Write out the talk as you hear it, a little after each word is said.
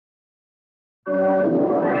I'm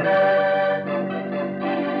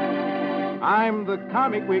the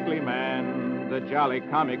Comic Weekly Man, the jolly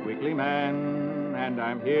Comic Weekly Man, and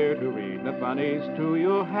I'm here to read the funnies to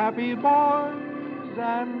you happy boys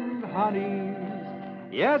and honeys.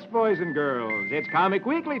 Yes, boys and girls, it's Comic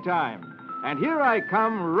Weekly time. And here I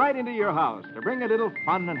come right into your house to bring a little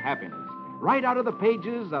fun and happiness. Right out of the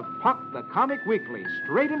pages of Puck the Comic Weekly,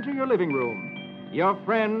 straight into your living room. Your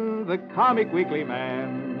friend, the Comic Weekly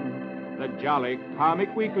Man, the jolly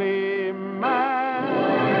Comic Weekly Man.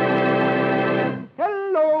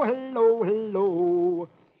 Hello, hello, hello.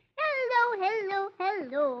 Hello,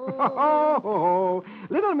 hello. Oh,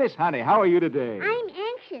 little Miss Honey, how are you today? I'm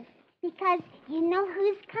anxious because you know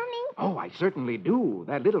who's coming? Oh, I certainly do.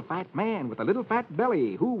 That little fat man with a little fat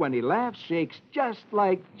belly who, when he laughs, shakes just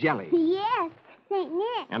like jelly. Yes, St.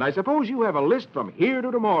 Nick. And I suppose you have a list from here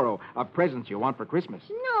to tomorrow of presents you want for Christmas.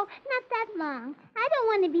 No, not that long. I don't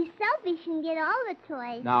want to be selfish and get all the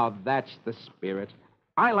toys. Now, that's the spirit.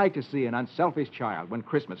 I like to see an unselfish child when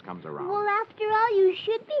Christmas comes around. Well, after all, you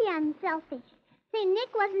should be unselfish. St.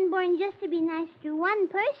 Nick wasn't born just to be nice to one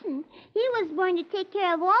person. He was born to take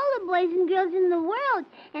care of all the boys and girls in the world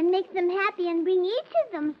and make them happy and bring each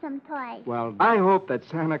of them some toys. Well, I hope that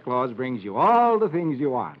Santa Claus brings you all the things you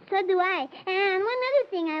want. So do I. And one other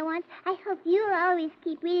thing I want, I hope you'll always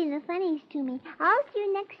keep reading the funnies to me all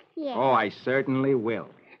through next year. Oh, I certainly will.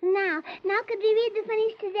 Now, could we read the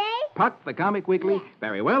funnies today? Puck, the Comic Weekly? Yes.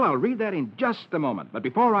 Very well, I'll read that in just a moment. But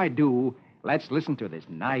before I do, let's listen to this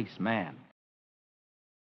nice man.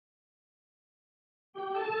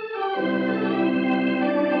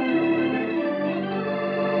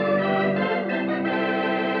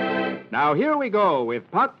 Now, here we go with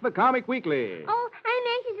Puck the Comic Weekly. Oh, I'm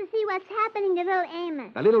anxious to see what's happening to little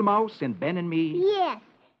Amos. The little mouse in Ben and Me. Yes.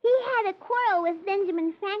 He had a quarrel with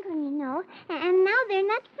Benjamin Franklin, you know, and now they're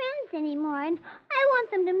not friends anymore, and I want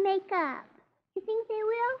them to make up. You think they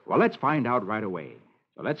will? Well, let's find out right away.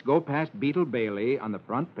 So let's go past Beetle Bailey on the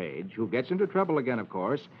front page, who gets into trouble again, of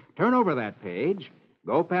course. Turn over that page.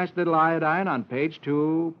 Go past Little Iodine on page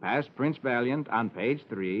 2, past Prince Valiant on page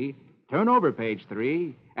 3. Turn over page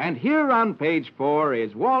 3. And here on page 4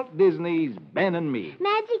 is Walt Disney's Ben and Me.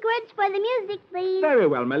 Magic words for the music, please. Very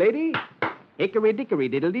well, my lady. Hickory dickory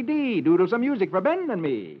diddly dee, doodle some music for Ben and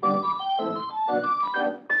Me.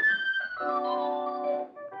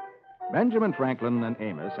 Benjamin Franklin and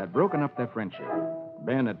Amos had broken up their friendship.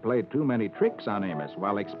 Ben had played too many tricks on Amos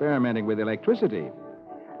while experimenting with electricity.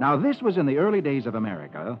 Now, this was in the early days of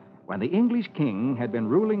America, when the English king had been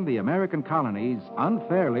ruling the American colonies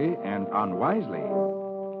unfairly and unwisely.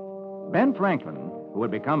 Ben Franklin, who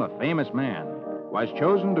had become a famous man, was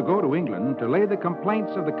chosen to go to England to lay the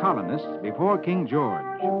complaints of the colonists before King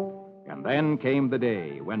George. And then came the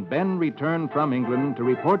day when Ben returned from England to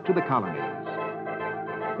report to the colonies.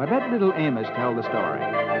 But let little Amos tell the story.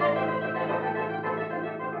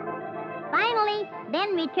 Finally,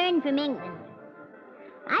 Ben returned from England.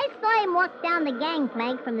 I saw him walk down the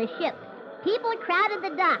gangplank from the ship. People crowded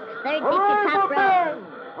the docks, third picture top row.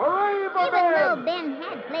 Even though Ben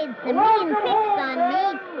had played some mean tricks on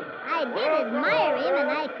me, I did admire him, and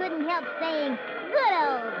I couldn't help saying, "Good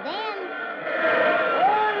old Ben."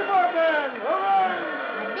 Hooray for Ben! Hooray!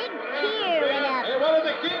 A big cheer went up. Hey, what did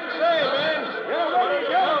the king say, Ben? Yeah, what did he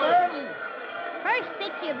say, Ben? First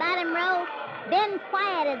picture, bottom row, Ben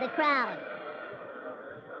quieted the crowd.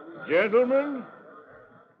 Gentlemen,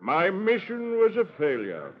 my mission was a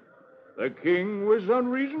failure. The king was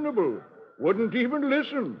unreasonable. Wouldn't even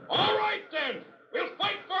listen. All right, then. We'll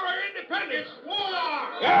fight for our independence. War!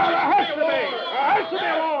 Yeah, there has to be. There has to be a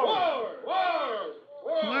war.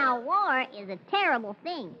 War! Now, war is a terrible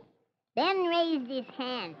thing. Ben raised his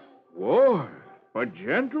hand. War? But,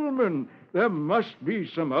 gentlemen, there must be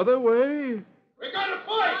some other way. We gotta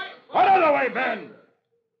fight! What other way, Ben?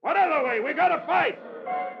 What other way? We gotta fight.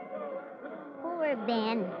 Poor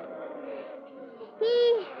Ben.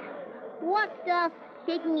 He walked off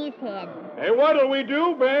shaking his head. Hey, what'll we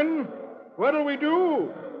do, Ben? What'll we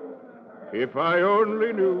do? If I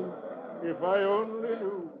only knew. If I only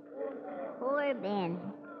knew. Poor Ben.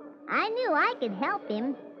 I knew I could help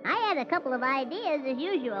him. I had a couple of ideas, as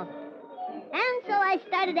usual. And so I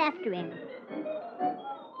started after him.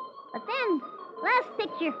 But then, last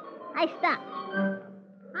picture, I stopped.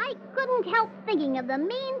 I couldn't help thinking of the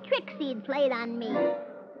mean tricks he'd played on me.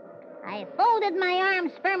 I folded my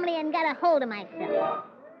arms firmly and got a hold of myself.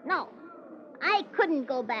 No, I couldn't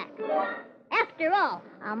go back. After all,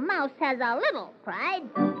 a mouse has a little pride.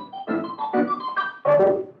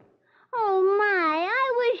 Oh, my,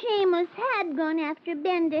 I wish Amos had gone after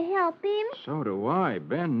Ben to help him. So do I.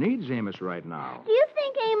 Ben needs Amos right now. Do you think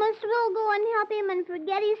think Amos will go and help him and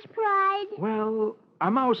forget his pride? Well,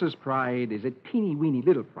 a mouse's pride is a teeny-weeny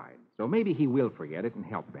little pride, so maybe he will forget it and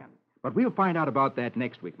help Ben. But we'll find out about that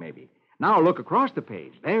next week, maybe. Now, look across the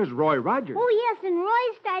page. There's Roy Rogers. Oh, yes, and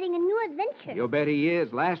Roy's starting a new adventure. You bet he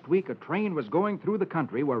is. Last week, a train was going through the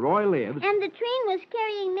country where Roy lives. And the train was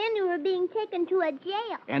carrying men who were being taken to a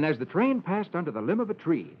jail. And as the train passed under the limb of a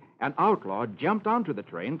tree, an outlaw jumped onto the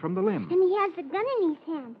train from the limb. And he has a gun in his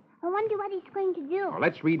hand. I wonder what he's going to do. Well,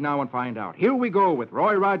 let's read now and find out. Here we go with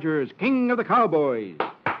Roy Rogers, King of the Cowboys.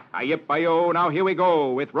 Hi-yip-hi-yo, now here we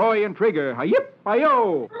go with Roy and Trigger.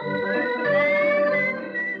 Hi-yip-hi-yo.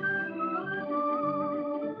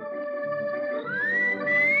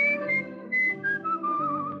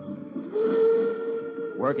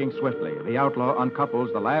 Working swiftly, the outlaw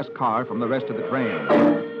uncouples the last car from the rest of the train.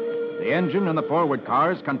 The engine and the forward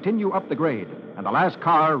cars continue up the grade, and the last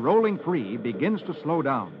car, rolling free, begins to slow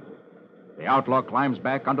down. The outlaw climbs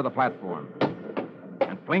back onto the platform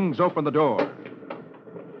and flings open the door.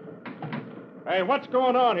 Hey, what's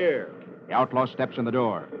going on here? The outlaw steps in the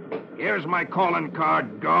door, Here's my calling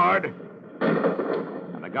card, guard.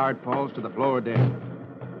 and the guard falls to the floor dead.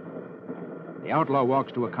 The outlaw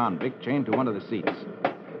walks to a convict chained to one of the seats.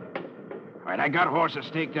 All right, I got horses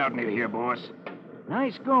staked out near here, boss.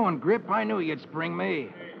 Nice going, Grip. I knew you'd spring me.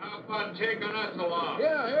 Hey, how about taking us along?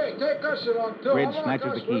 Yeah, hey, take us along, too. Ridge I want snatches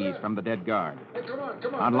us the keys with you. from the dead guard, Hey, come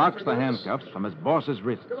on. unlocks Back the with us. handcuffs from his boss's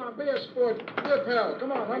wrist. Come on, be a sport. Be a pal.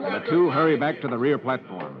 Come on, The unlock two hurry back to the rear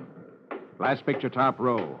platform. Last picture, top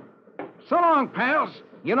row. So long, pals.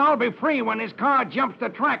 You'll all be free when this car jumps the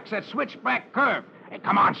tracks at Switchback Curve. Hey,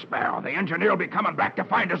 come on, Sparrow. The engineer will be coming back to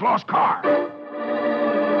find his lost car.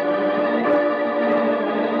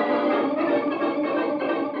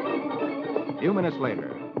 A few minutes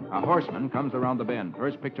later, a horseman comes around the bend,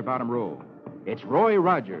 first picture, bottom row. It's Roy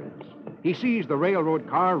Rogers. He sees the railroad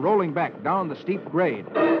car rolling back down the steep grade.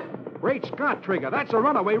 Great Scott, Trigger, that's a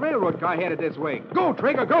runaway railroad car headed this way. Go,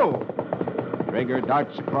 Trigger, go! Trigger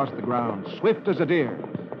darts across the ground, swift as a deer.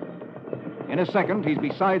 In a second, he's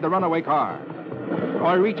beside the runaway car.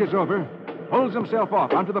 Roy reaches over, pulls himself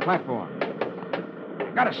off onto the platform.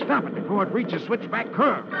 Gotta stop it before it reaches Switchback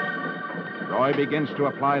Curve. Roy begins to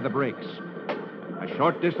apply the brakes. A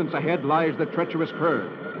short distance ahead lies the treacherous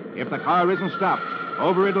curve. If the car isn't stopped,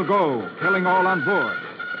 over it'll go, killing all on board.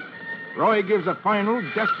 Roy gives a final,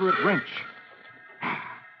 desperate wrench.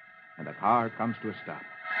 And the car comes to a stop.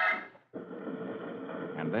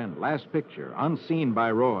 And then, last picture, unseen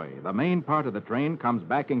by Roy, the main part of the train comes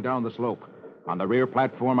backing down the slope. On the rear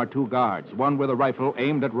platform are two guards, one with a rifle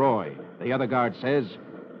aimed at Roy. The other guard says,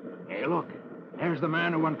 Hey, look. There's the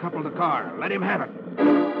man who uncoupled the car. Let him have it.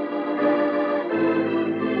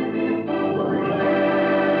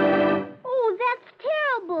 Oh, that's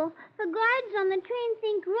terrible. The guards on the train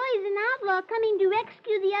think Roy's an outlaw coming to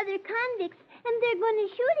rescue the other convicts, and they're going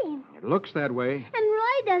to shoot him. it looks that way. And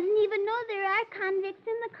Roy doesn't even know there are convicts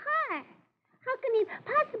in the car. How can he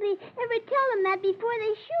possibly ever tell them that before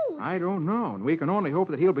they shoot? I don't know, and we can only hope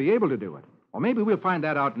that he'll be able to do it. Or maybe we'll find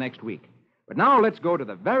that out next week. But now let's go to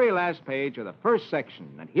the very last page of the first section.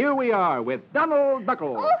 And here we are with Donald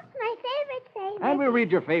Duckle. Oh, my favorite. And we'll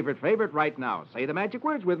read your favorite right now. Say the magic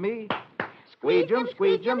words with me. Squeege 'em,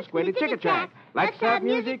 squiddy chicka-chack. Let's have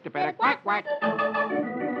music to pet a quack quack.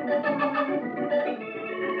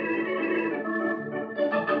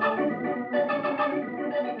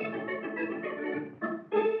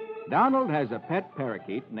 Donald has a pet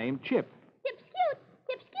parakeet named Chip. Chip's cute.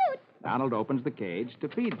 Chip's cute. Donald opens the cage to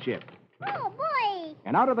feed Chip. Oh, boy.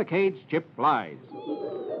 And out of the cage, Chip flies.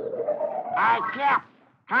 Hi, Chip.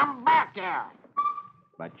 Come back here.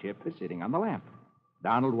 But Chip is sitting on the lamp.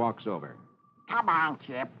 Donald walks over. Come on,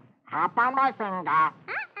 Chip. Hop on my finger. Uh-uh.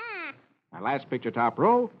 Now, last picture, top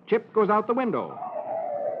row, Chip goes out the window.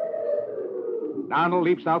 Donald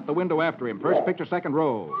leaps out the window after him. First picture, second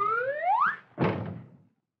row.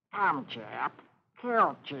 Come, Chip.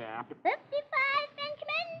 Kill Chip. 55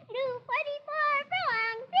 Frenchmen, 244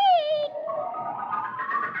 furlongs.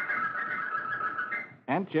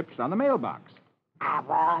 And Chip's on the mailbox. I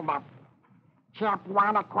rolled up. Chip,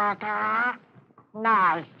 want a cracker?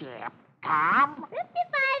 Nice, Chip. Come. 55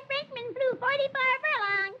 Frenchmen flew 44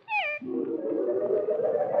 furlongs.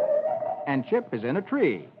 And Chip is in a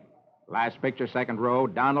tree. Last picture, second row,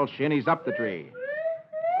 Donald shinnies up the tree.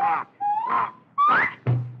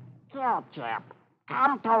 Kill Chip.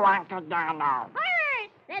 Come to Uncle Donald. Horror!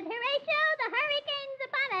 Said Horatio, the hurricane's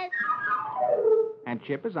upon us. And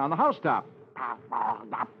Chip is on the housetop. I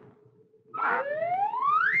rolled up.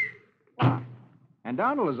 And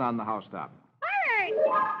Donald is on the housetop.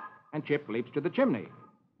 Horror! And Chip leaps to the chimney,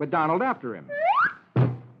 with Donald after him.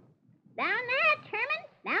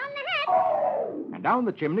 And down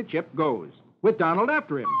the chimney Chip goes, with Donald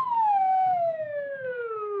after him.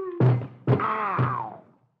 Ow!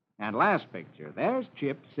 And last picture, there's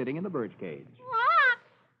Chip sitting in the birdcage. Walk.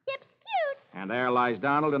 Chip's cute. And there lies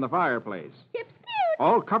Donald in the fireplace, Chip's cute.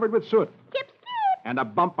 all covered with soot, Chip's cute. and a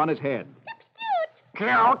bump on his head. Chip's cute.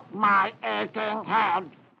 Cute my aching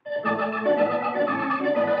head.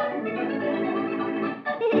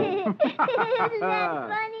 Isn't that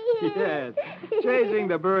funny? Yes, chasing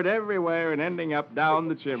the bird everywhere and ending up down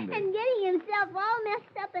the chimney. And getting himself all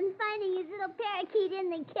messed up and finding his little parakeet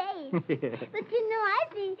in the cage. But you know, I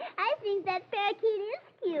think that parakeet is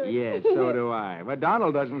cute. Yes, so do I. But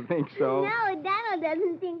Donald doesn't think so. No, Donald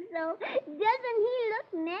doesn't think so. Doesn't he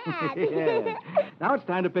look mad? Yeah. Now it's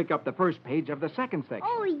time to pick up the first page of the second section.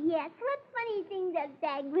 Oh, yes. What funny thing does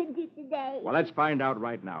Dagwood do today? Well, let's find out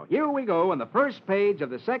right now. Here we go on the first page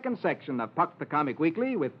of the second section of Puck the Comic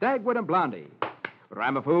Weekly with Dagwood and Blondie.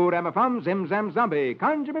 Ramafoo, Ramafum, Zim Zam Zombie.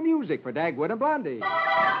 Conjure me music for Dagwood and Blondie.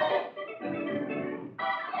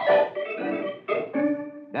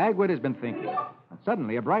 Dagwood has been thinking, and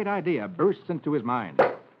suddenly a bright idea bursts into his mind.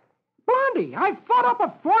 Blondie, I've thought up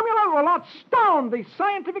a formula that will astound the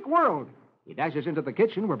scientific world. He dashes into the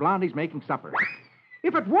kitchen where Blondie's making supper.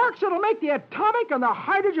 If it works, it'll make the atomic and the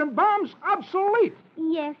hydrogen bombs obsolete.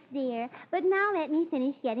 Yes, dear. But now let me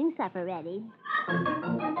finish getting supper ready.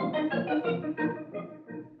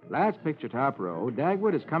 Last picture, top row,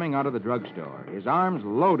 Dagwood is coming out of the drugstore, his arms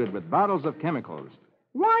loaded with bottles of chemicals.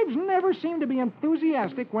 Wives never seem to be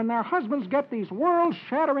enthusiastic when their husbands get these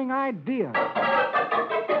world-shattering ideas.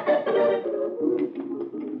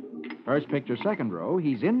 First picture, second row,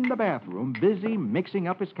 he's in the bathroom, busy mixing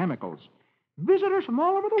up his chemicals. Visitors from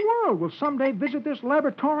all over the world will someday visit this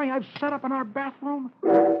laboratory I've set up in our bathroom.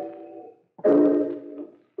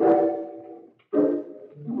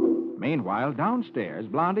 Meanwhile, downstairs,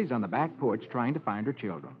 Blondie's on the back porch trying to find her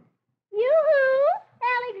children. Yoo-hoo!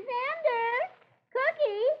 Alexander!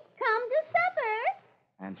 Cookie, come to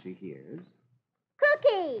supper. And she hears.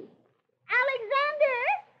 Cookie! Alexander,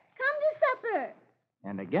 come to supper.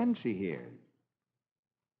 And again she hears.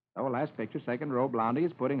 So, last picture, second row, Blondie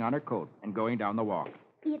is putting on her coat and going down the walk.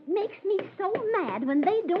 It makes me so mad when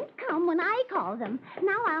they don't come when I call them.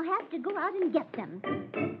 Now I'll have to go out and get them.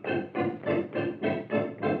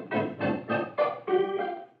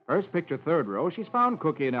 First picture, third row, she's found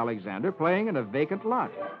Cookie and Alexander playing in a vacant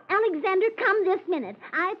lot. Alexander, come this minute.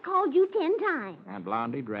 I've called you 10 times. And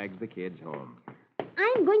Blondie drags the kids home.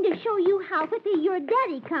 I'm going to show you how quickly your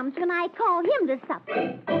daddy comes when I call him to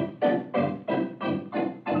supper.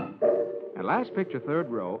 And last picture, third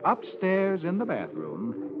row, upstairs in the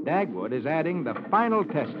bathroom, Dagwood is adding the final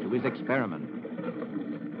test to his experiment.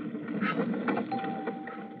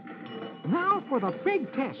 Now for the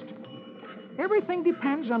big test. Everything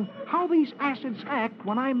depends on how these acids act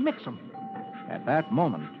when I mix them. At that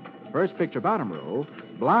moment, first picture, bottom row,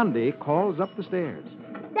 Blondie calls up the stairs.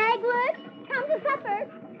 Dagwood, come to supper.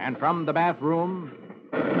 And from the bathroom...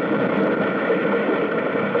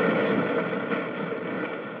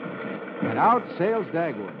 And out sails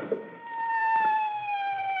Dagwood.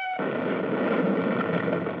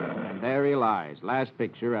 And there he lies, last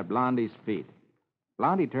picture, at Blondie's feet.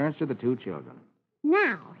 Blondie turns to the two children.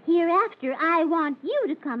 Now, hereafter, I want you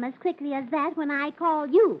to come as quickly as that when I call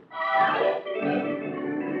you.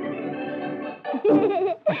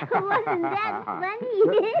 Wasn't that funny?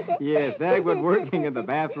 Yes, Dagwood working in the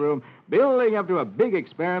bathroom, building up to a big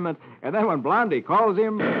experiment, and then when Blondie calls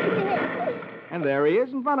him... And there he is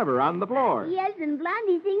in front of her on the floor. Yes, and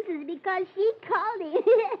Blondie thinks it's because she called him.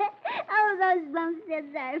 Oh, those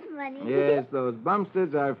bumpsters are funny. Yes, those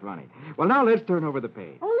bumpsters are funny. Well, now let's turn over the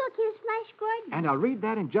page. Oh, look, here's Flash Gordon. And I'll read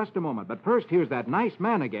that in just a moment. But first, here's that nice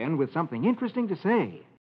man again with something interesting to say.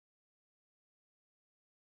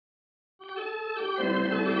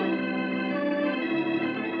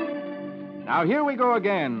 Now, here we go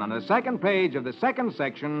again on the second page of the second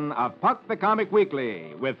section of Puck the Comic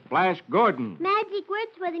Weekly with Flash Gordon. Magic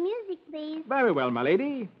words for the music, please. Very well, my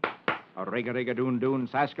lady. A rig-a-rig-a-doon-doon,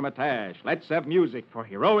 saskimatash. Let's have music for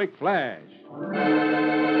Heroic Flash.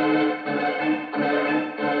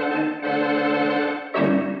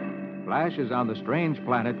 Flash is on the strange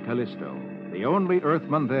planet Callisto, the only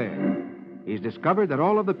Earthman there. He's discovered that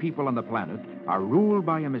all of the people on the planet are ruled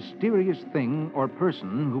by a mysterious thing or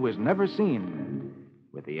person who is never seen.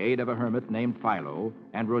 With the aid of a hermit named Philo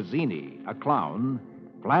and Rossini, a clown,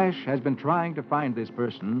 Flash has been trying to find this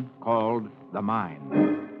person called the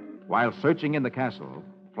Mind. While searching in the castle,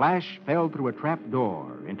 Flash fell through a trap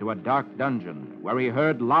door into a dark dungeon where he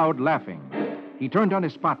heard loud laughing. He turned on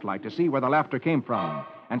his spotlight to see where the laughter came from,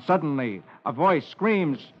 and suddenly a voice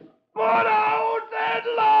screams, "Put out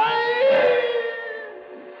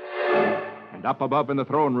And up above in the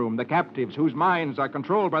throne room, the captives, whose minds are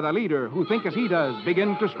controlled by the leader, who think as he does,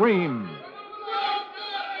 begin to scream.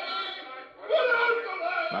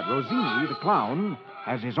 But Rossini, the clown,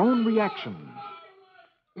 has his own reaction.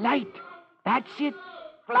 Light. That's it.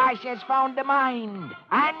 Flash has found the mind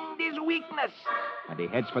and his weakness. And he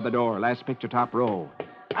heads for the door, last picture, top row.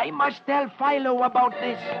 I must tell Philo about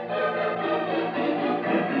this.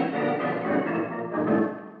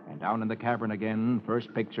 And down in the cavern again,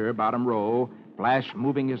 first picture, bottom row, Flash,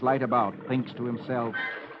 moving his light about, thinks to himself,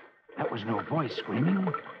 that was no voice screaming.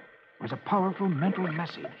 It was a powerful mental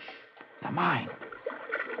message. The mind.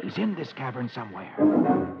 He's in this cavern somewhere.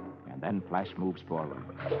 And then Flash moves forward.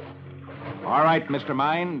 All right, Mr.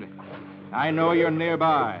 Mind. I know you're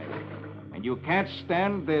nearby. And you can't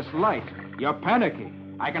stand this light. You're panicky.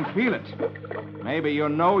 I can feel it. Maybe you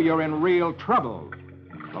know you're in real trouble.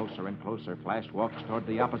 Closer and closer, Flash walks toward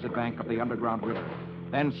the opposite bank of the underground river.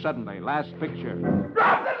 Then suddenly, last picture.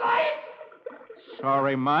 Drop the light!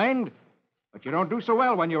 Sorry, Mind, but you don't do so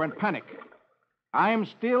well when you're in panic. I'm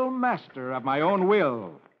still master of my own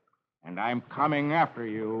will, and I'm coming after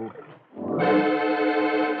you.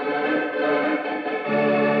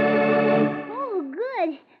 Oh,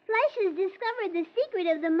 good. Flash has discovered the secret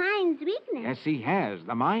of the mind's weakness. Yes, he has.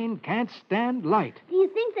 The mind can't stand light. Do you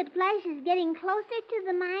think that Flash is getting closer to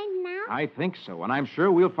the mind now? I think so, and I'm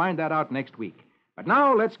sure we'll find that out next week. But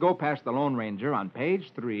now let's go past the Lone Ranger on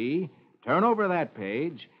page 3, turn over that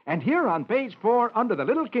page, and here on page 4, under the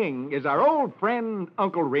Little King, is our old friend,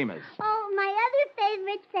 Uncle Remus. Oh, my other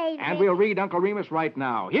favorite. And we'll read Uncle Remus right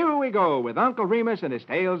now. Here we go with Uncle Remus and his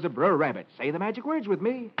tales of Brer Rabbit. Say the magic words with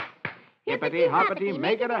me. Hippity hoppity,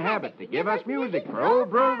 make it a habit to give us music for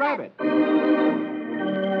old Brer Rabbit.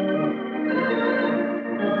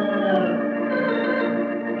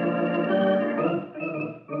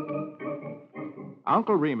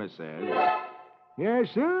 Uncle Remus says, Yes,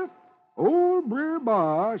 sir. Old Brer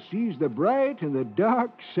Bar sees the bright and the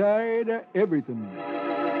dark side of everything.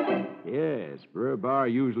 yes, Brer Bar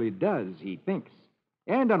usually does, he thinks.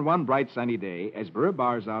 And on one bright sunny day, as Brer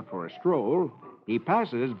Bar's out for a stroll, he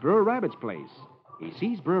passes Brer Rabbit's place. He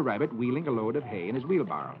sees Brer Rabbit wheeling a load of hay in his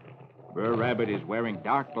wheelbarrow. Brer Rabbit is wearing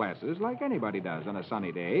dark glasses like anybody does on a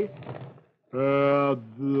sunny day. Brer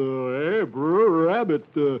Rabbit,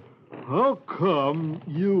 how come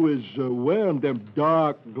you is wearing them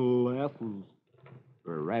dark glasses?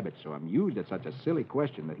 Brer Rabbit's so amused at such a silly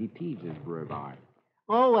question that he teases Brer Bar.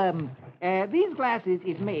 These glasses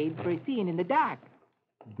is made for seeing in the dark.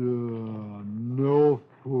 No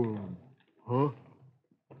fun. Huh?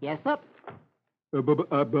 Yes, sir.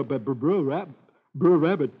 Brer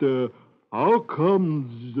Rabbit, how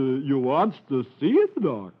comes you wants to see in the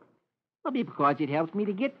dark? Well, because it helps me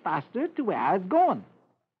to get faster to where I was going.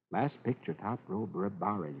 Last picture, top row, Brer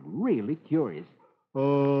Bar is really curious.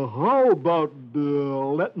 How about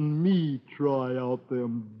letting me try out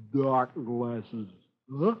them dark glasses?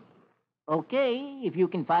 Huh? Okay, if you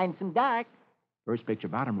can find some dark. First picture,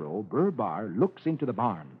 bottom row, Brer Bar looks into the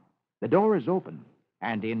barn. The door is open,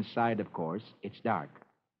 and inside, of course, it's dark.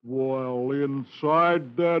 Well,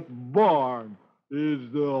 inside that barn is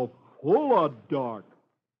full of dark.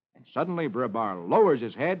 And suddenly, Brer Bar lowers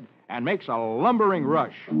his head and makes a lumbering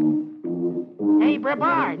rush. Hey, Brer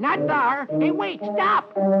Bar, not there. Hey, wait,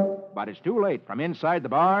 stop. But it's too late. From inside the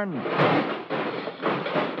barn...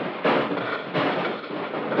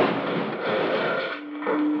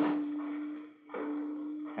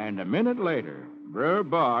 And a minute later, Brer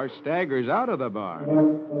Bar staggers out of the barn.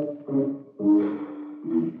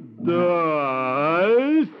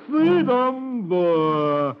 I see them.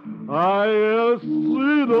 I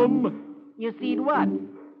see them. You see what?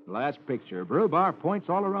 Last picture, Brer Bar points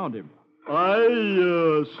all around him.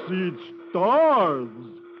 I see stars.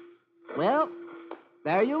 Well,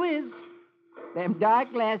 there you is. Them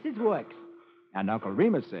dark glasses works. And Uncle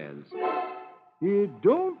Remus says, It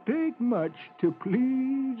don't take much to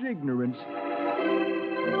please ignorance.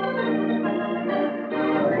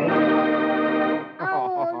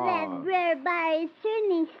 Oh, that Brer Bar is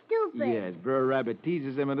certainly stupid. yes, Brer Rabbit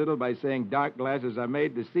teases him a little by saying dark glasses are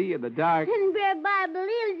made to see in the dark. And Brer Bar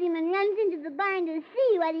believes him and runs into the barn to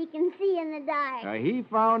see what he can see in the dark. He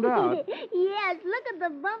found out. Yes, look at the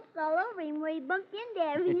bumps all over him where he bumped into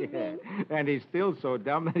everything. And he's still so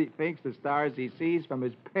dumb that he thinks the stars he sees from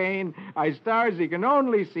his pain are stars he can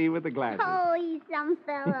only see with the glasses. Oh, he's some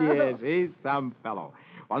fellow. Yes, he's some fellow.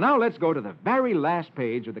 Well, now let's go to the very last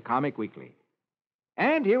page of the Comic Weekly.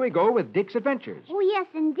 And here we go with Dick's Adventures. Oh, yes,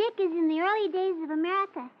 and Dick is in the early days of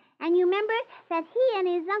America. And you remember that he and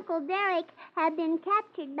his Uncle Derek had been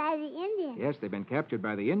captured by the Indians. Yes, they've been captured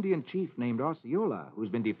by the Indian chief named Osceola, who's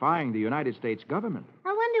been defying the United States government.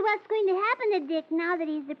 I wonder what's going to happen to Dick now that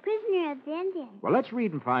he's a prisoner of the Indians. Well, let's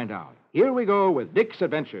read and find out. Here we go with Dick's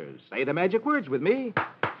Adventures. Say the magic words with me.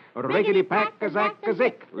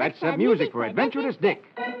 Riggedy-pack-a-zack-a-zick. Let's have music for Adventurous Dick.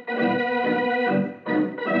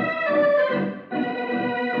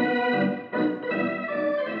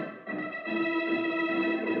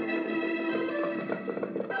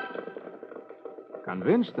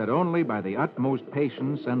 Convinced that only by the utmost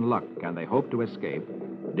patience and luck can they hope to escape,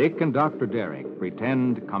 Dick and Dr. Derrick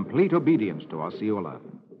pretend complete obedience to Osceola.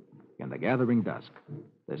 In the gathering dusk,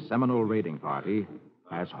 the Seminole raiding party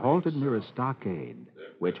has halted near a stockade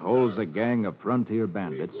which holds a gang of frontier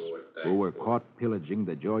bandits who were caught pillaging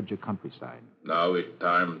the Georgia countryside. Now it's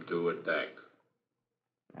time to attack.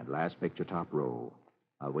 And last picture top row,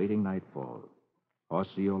 awaiting nightfall,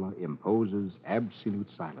 Osceola imposes absolute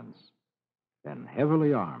silence. Then,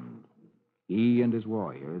 heavily armed, he and his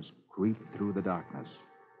warriors creep through the darkness.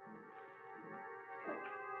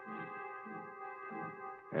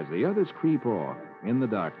 As the others creep off, in the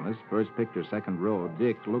darkness, first picture, second row,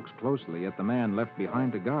 Dick looks closely at the man left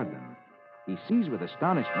behind to guard them. He sees with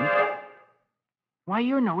astonishment, "Why,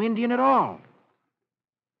 you're no Indian at all."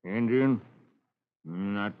 Indian?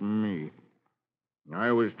 Not me.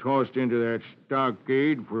 I was tossed into that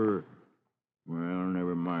stockade for... Well,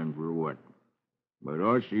 never mind for what. But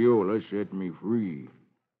Osceola set me free.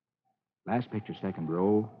 Last picture, second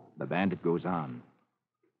row, the bandit goes on.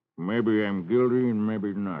 Maybe I'm guilty and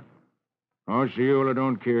maybe not. Osceola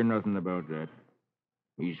don't care nothing about that.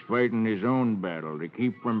 He's fighting his own battle to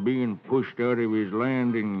keep from being pushed out of his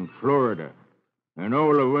land in Florida. And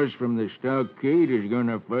all of us from the stockade is going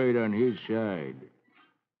to fight on his side.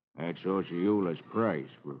 That's Osceola's price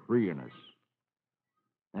for freeing us.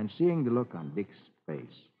 And seeing the look on Dick's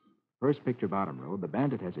face, first picture, bottom row, the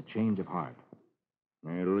bandit has a change of heart.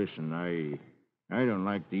 Hey, listen, I don't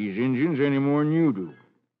like these Indians any more than you do.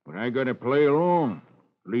 But I got to play along.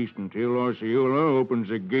 At least until Osceola opens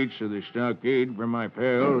the gates of the stockade for my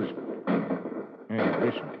pals. Hey,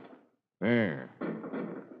 listen. There.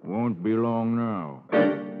 Won't be long now.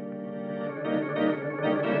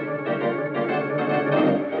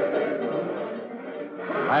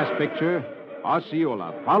 Last picture,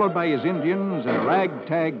 Osceola, followed by his Indians and a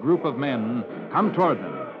ragtag group of men, come toward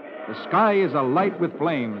them. The sky is alight with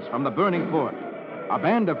flames from the burning fort. A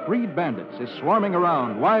band of freed bandits is swarming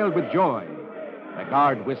around, wild with joy. The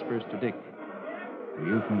guard whispers to Dick,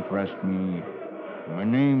 You can trust me. My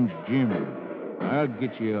name's Jim. I'll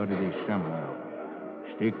get you out of this somehow.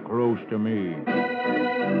 Stick close to me.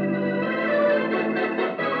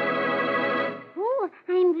 Oh,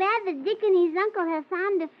 I'm glad that Dick and his uncle have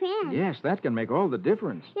found a friend. yes, that can make all the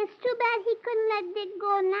difference. It's too bad he couldn't let Dick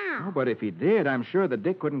go now. Oh, but if he did, I'm sure that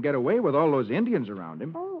Dick couldn't get away with all those Indians around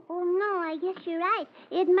him. Oh, no, I guess you're right.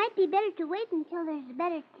 It might be better to wait until there's a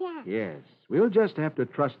better chance. Yes, we'll just have to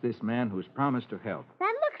trust this man who's promised to help.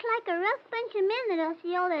 That looks like a rough bunch of men that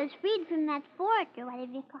Osceola has freed from that fort, or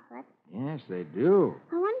whatever you call it. Yes, they do.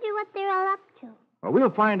 I wonder what they're all up to. Well, we'll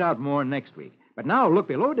find out more next week. But now, look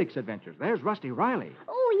below Dick's adventures. There's Rusty Riley.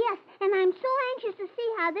 Oh, yes, and I'm so anxious to see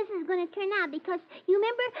how this is going to turn out because, you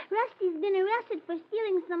remember, Rusty's been arrested for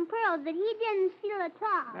stealing some pearls that he didn't steal at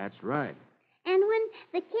all. That's right. And when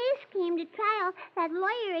the case came to trial, that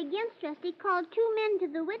lawyer against Rusty called two men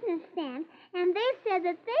to the witness stand, and they said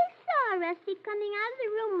that they saw Rusty coming out of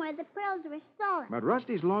the room where the pearls were stolen. But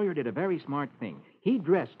Rusty's lawyer did a very smart thing. He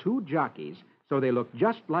dressed two jockeys so they looked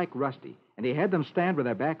just like Rusty, and he had them stand with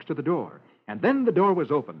their backs to the door. And then the door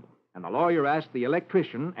was opened, and the lawyer asked the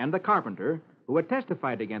electrician and the carpenter, who had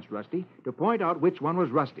testified against Rusty, to point out which one was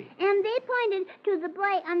Rusty. And they pointed to the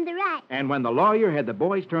boy on the right. And when the lawyer had the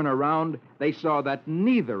boys turn around, they saw that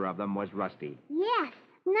neither of them was Rusty. Yes.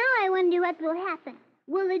 Now I wonder what will happen.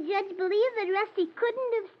 Will the judge believe that Rusty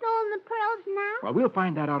couldn't have stolen the pearls now? Well, we'll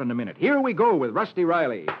find that out in a minute. Here we go with Rusty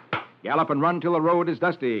Riley. Gallop and run till the road is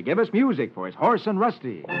dusty. Give us music for his horse and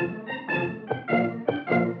Rusty.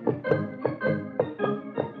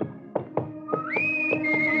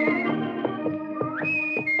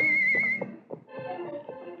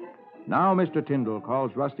 Now Mr. Tyndall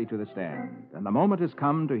calls Rusty to the stand, and the moment has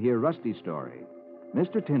come to hear Rusty's story.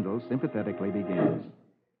 Mr. Tyndall sympathetically begins.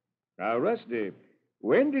 Now, Rusty,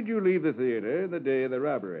 when did you leave the theater the day of the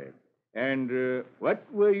robbery? And what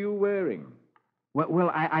were you wearing?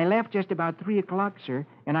 Well, I left just about 3 o'clock, sir,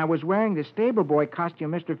 and I was wearing the stable boy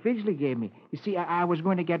costume Mr. Fidgley gave me. You see, I was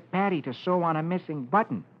going to get Patty to sew on a missing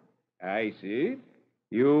button. I see.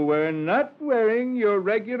 You were not wearing your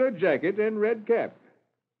regular jacket and red cap.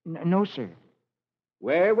 No, sir.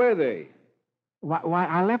 Where were they? Why,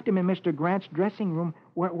 I left him in Mr. Grant's dressing room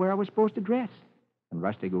where I was supposed to dress. And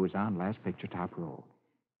Rusty goes on, last picture, top row.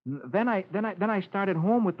 Then I started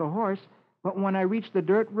home with the horse, but when I reached the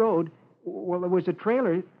dirt road, well, there was a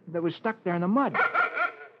trailer that was stuck there in the mud.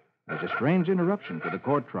 There's a strange interruption to the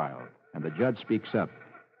court trial, and the judge speaks up.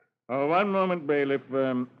 Oh, one moment, bailiff.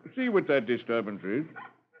 See what that disturbance is.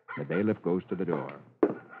 The bailiff goes to the door.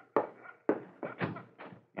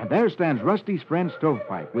 And there stands Rusty's friend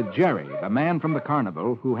Stovepipe with Jerry, the man from the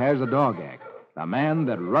carnival who has a dog act, the man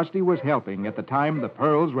that Rusty was helping at the time the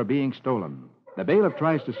pearls were being stolen. The bailiff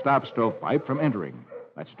tries to stop Stovepipe from entering,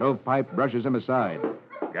 but Stovepipe brushes him aside.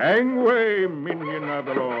 Gangway, minion of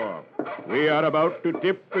the law. We are about to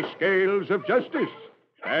tip the scales of justice.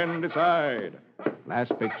 Stand aside.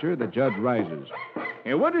 Last picture, the judge rises.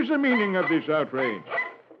 Hey, what is the meaning of this outrage?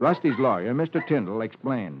 Rusty's lawyer, Mr. Tyndall,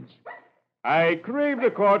 explains. I crave the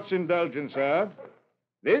court's indulgence, sir.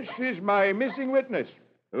 This is my missing witness,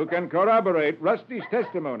 who can corroborate Rusty's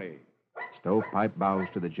testimony. Stovepipe bows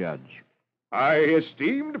to the judge. My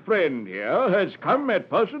esteemed friend here has come at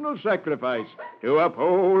personal sacrifice to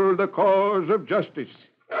uphold the cause of justice.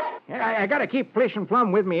 I got to keep Flish and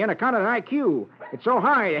Plum with me on account of the IQ. It's so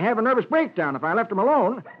high, I have a nervous breakdown if I left him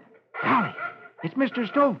alone. Golly, it's Mr.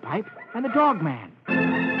 Stovepipe and the dog man.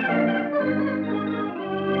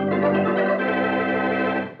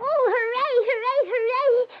 Oh, hooray, hooray,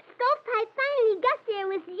 hooray! Stovepipe finally got there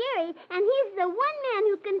with Jerry, and he's the one man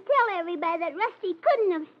who can tell everybody that Rusty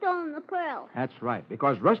couldn't have stolen the pearl. That's right,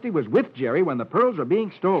 because Rusty was with Jerry when the pearls were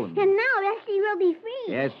being stolen. And now Rusty will be free.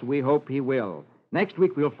 Yes, we hope he will. Next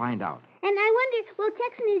week we'll find out. And I wonder, will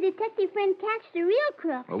Tex and his detective friend catch the real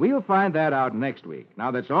crook? Well, we'll find that out next week.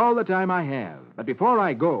 Now, that's all the time I have. But before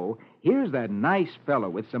I go, here's that nice fellow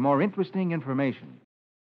with some more interesting information.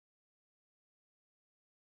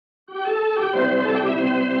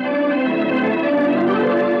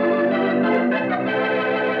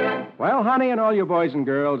 Well, honey, and all you boys and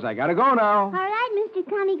girls, I gotta go now. All right, Mr.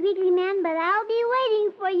 Comic Weekly Man, but I'll be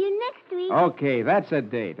waiting for you next week. Okay, that's a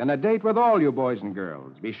date, and a date with all you boys and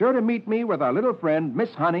girls. Be sure to meet me with our little friend, Miss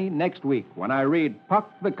Honey, next week when I read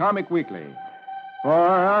Puck the Comic Weekly. For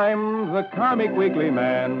I'm the Comic Weekly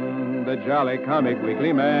Man, the jolly Comic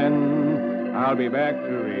Weekly Man. I'll be back to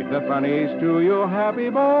read the funnies to you happy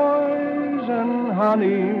boys and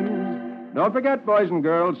honeys. Don't forget, boys and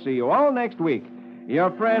girls, see you all next week.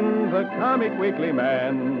 Your friend, the Comic Weekly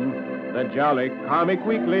Man, the jolly Comic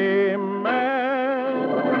Weekly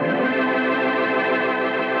Man.